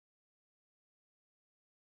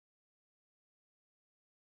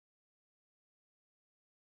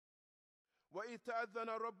وَإِذْ تَأَذَّنَ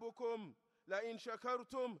رَبُّكُمْ لَإِنْ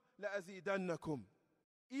شَكَرْتُمْ لَأَزِيدَنَّكُمْ.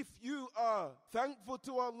 If you are thankful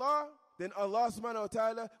to Allah, then Allah subhanahu wa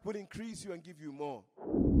ta'ala will increase you and give you more.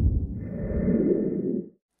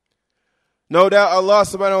 No doubt Allah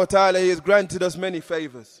subhanahu wa ta'ala, He has granted us many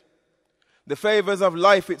favors. The favors of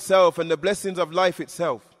life itself and the blessings of life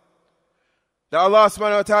itself. That Allah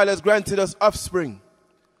subhanahu wa ta'ala has granted us offspring.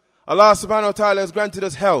 Allah subhanahu wa ta'ala has granted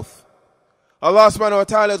us health. Allah subhanahu wa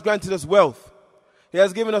ta'ala has granted us wealth. He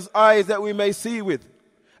has given us eyes that we may see with,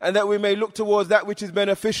 and that we may look towards that which is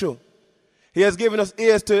beneficial. He has given us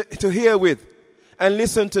ears to hear with, and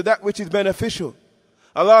listen to that which is beneficial.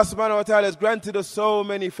 Allah subhanahu wa ta'ala has granted us so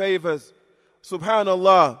many favors.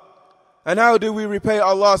 Subhanallah. And how do we repay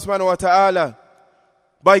Allah subhanahu wa ta'ala?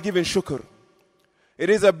 By giving shukr.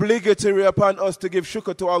 It is obligatory upon us to give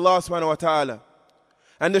shukr to Allah subhanahu wa ta'ala.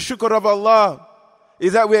 And the shukr of Allah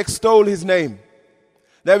is that we extol His name,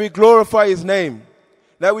 that we glorify His name,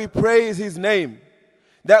 that we praise His name,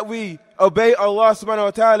 that we obey Allah subhanahu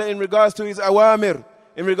wa ta'ala in regards to His awamir,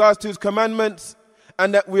 in regards to His commandments,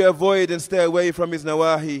 and that we avoid and stay away from His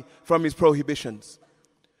nawahi, from His prohibitions.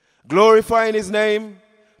 Glorifying His name,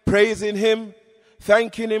 praising Him,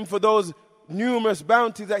 thanking Him for those numerous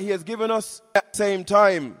bounties that He has given us, at the same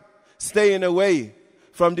time staying away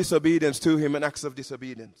from disobedience to Him and acts of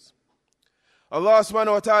disobedience. Allah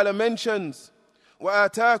subhanahu wa ta'ala mentions,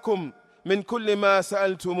 وَآتَاكُمْ مِنْ كُلِّ مَا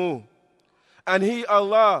سَأَلْتُمُوهُ. And He,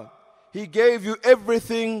 Allah, He gave you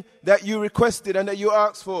everything that you requested and that you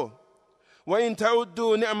asked for. وَإِن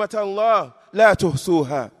تَعُدُّوا نِعْمَةَ اللَّهِ لَا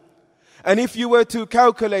تُحْصُوهَا. And if you were to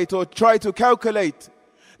calculate or try to calculate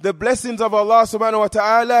the blessings of Allah subhanahu wa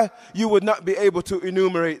ta'ala, you would not be able to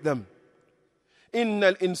enumerate them. إِنَّ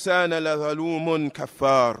الْإِنسَانَ لَظَلُومٌ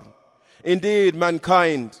كَفَّارٌ. Indeed,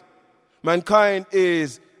 mankind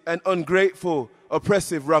is an ungrateful,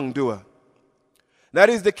 oppressive wrongdoer. That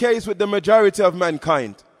is the case with the majority of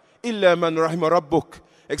mankind. إِلَّا مَنْ رَحِمَ رَبُّكَ.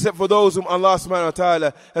 Except for those whom Allah subhanahu wa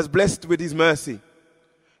ta'ala has blessed with His mercy.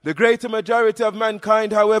 The greater majority of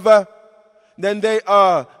mankind, however, then they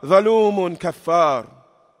are ظَلُومٌ كَفَّارٌ.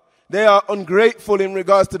 They are ungrateful in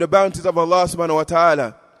regards to the bounties of Allah subhanahu wa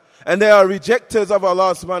ta'ala. And they are rejectors of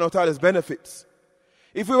Allah subhanahu wa ta'ala's benefits.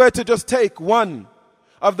 If we were to just take one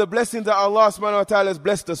of the blessings that Allah subhanahu wa ta'ala has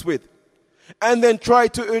blessed us with, and then try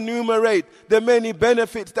to enumerate the many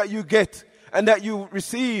benefits that you get and that you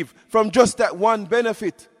receive from just that one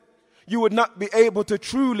benefit, you would not be able to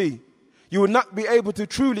truly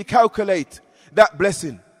calculate that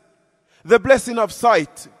blessing. The blessing of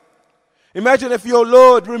sight. Imagine if your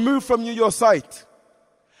Lord removed from you your sight.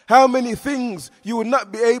 How many things you would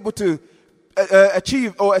not be able to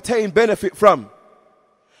achieve or attain benefit from.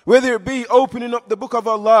 Whether it be opening up the book of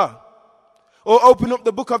Allah, or opening up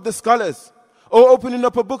the book of the scholars, or opening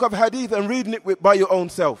up a book of hadith and reading it by your own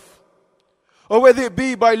self. Or whether it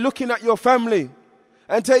be by looking at your family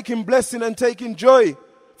and taking blessing and taking joy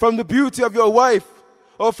from the beauty of your wife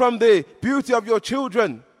or from the beauty of your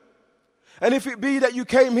children. And if it be that you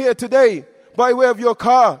came here today by way of your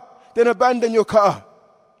car, then abandon your car.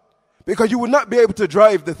 Because you would not be able to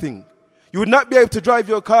drive the thing. You would not be able to drive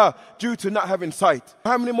your car due to not having sight.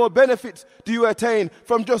 How many more benefits do you attain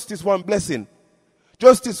from just this one blessing?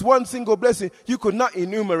 Just this one single blessing, you could not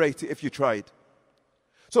enumerate it if you tried.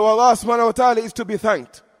 So Allah subhanahu wa ta'ala is to be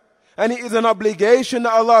thanked. And it is an obligation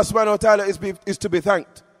that Allah subhanahu wa ta'ala is to be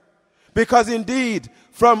thanked. Because indeed,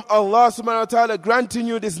 from Allah subhanahu wa ta'ala granting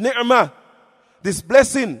you this ni'mah, this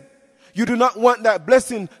blessing, you do not want that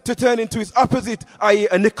blessing to turn into its opposite, i.e.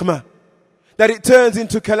 a nikmah. That it turns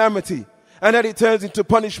into calamity, and that it turns into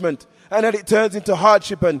punishment, and that it turns into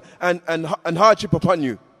hardship and hardship upon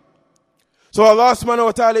you. So Allah subhanahu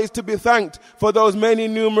wa ta'ala is to be thanked for those many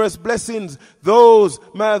numerous blessings, those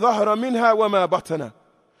ma dhahara minha wa ma batana.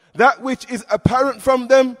 That which is apparent from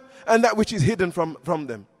them and that which is hidden from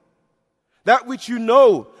them. That which you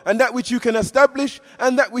know and that which you can establish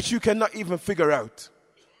and that which you cannot even figure out.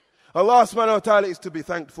 Allah subhanahu wa ta'ala is to be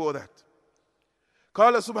thanked for that.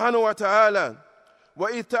 قال سبحانه وتعالى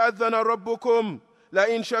وَإِذْ تَأَذَّنَ رَبُّكُمْ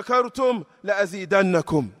لَإِنْ شَكَرْتُمْ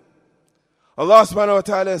لَأَزِيدَنَّكُمْ. Allah subhanahu wa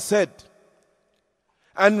ta'ala said,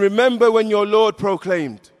 and remember when your Lord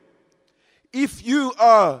proclaimed, if you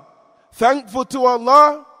are thankful to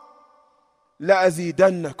Allah,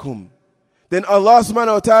 لَأَزِيدَنَّكُمْ. Then Allah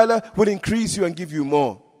subhanahu wa ta'ala will increase you and give you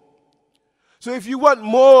more. So if you want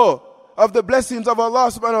more of the blessings of Allah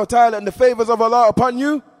subhanahu wa ta'ala and the favors of Allah upon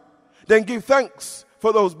you, then give thanks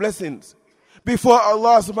for those blessings before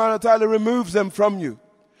Allah subhanahu wa ta'ala removes them from you,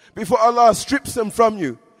 before Allah strips them from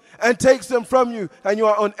you and takes them from you and you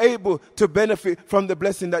are unable to benefit from the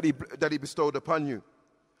blessing that He bestowed upon you.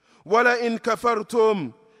 وَلَئِن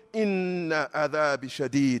كَفَرْتُمْ إِنَّ عَذَابِ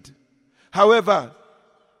شَدِيدٌ. However,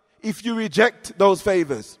 if you reject those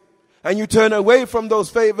favors and you turn away from those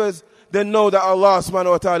favors, then know that Allah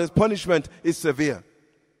subhanahu wa ta'ala's punishment is severe.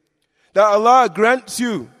 That Allah grants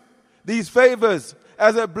you these favors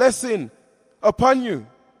as a blessing upon you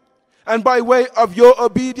and by way of your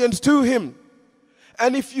obedience to Him.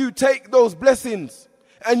 And if you take those blessings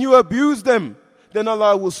and you abuse them, then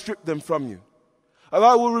Allah will strip them from you.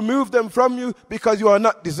 Allah will remove them from you because you are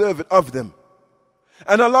not deserving of them.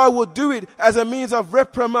 And Allah will do it as a means of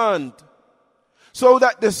reprimand so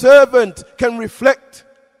that the servant can reflect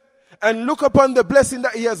and look upon the blessing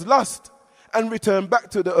that he has lost and return back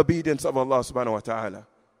to the obedience of Allah subhanahu wa ta'ala,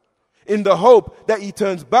 in the hope that he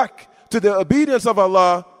turns back to the obedience of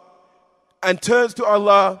Allah and turns to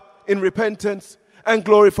Allah in repentance and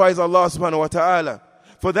glorifies Allah subhanahu wa ta'ala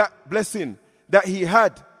for that blessing that he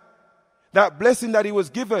had, that blessing that he was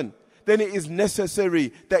given. Then it is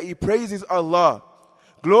necessary that he praises Allah,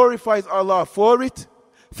 glorifies Allah for it,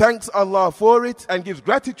 thanks Allah for it, and gives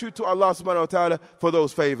gratitude to Allah subhanahu wa ta'ala for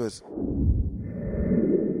those favors.